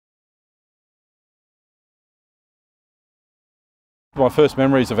My first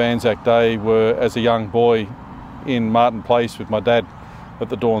memories of Anzac Day were as a young boy in Martin Place with my dad at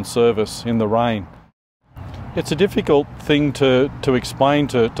the dawn service in the rain. It's a difficult thing to explain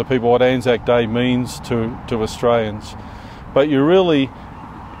to people what Anzac Day means to Australians, but it really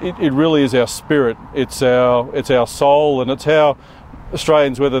is our spirit, it's our soul, and it's how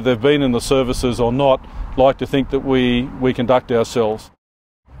Australians, whether they've been in the services or not, like to think that we conduct ourselves.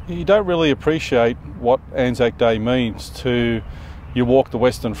 You don't really appreciate what Anzac Day means till you walk the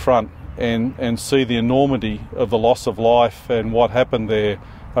Western Front and see the enormity of the loss of life and what happened there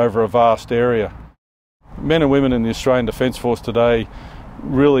over a vast area. Men and women in the Australian Defence Force today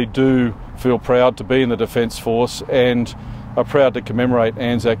really do feel proud to be in the Defence Force and are proud to commemorate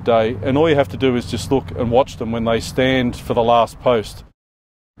Anzac Day, and all you have to do is just look and watch them when they stand for the last post.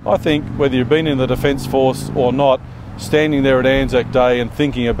 I think whether you've been in the Defence Force or not, standing there at Anzac Day and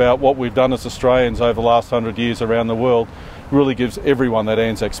thinking about what we've done as Australians over the last 100 years around the world really gives everyone that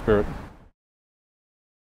Anzac spirit.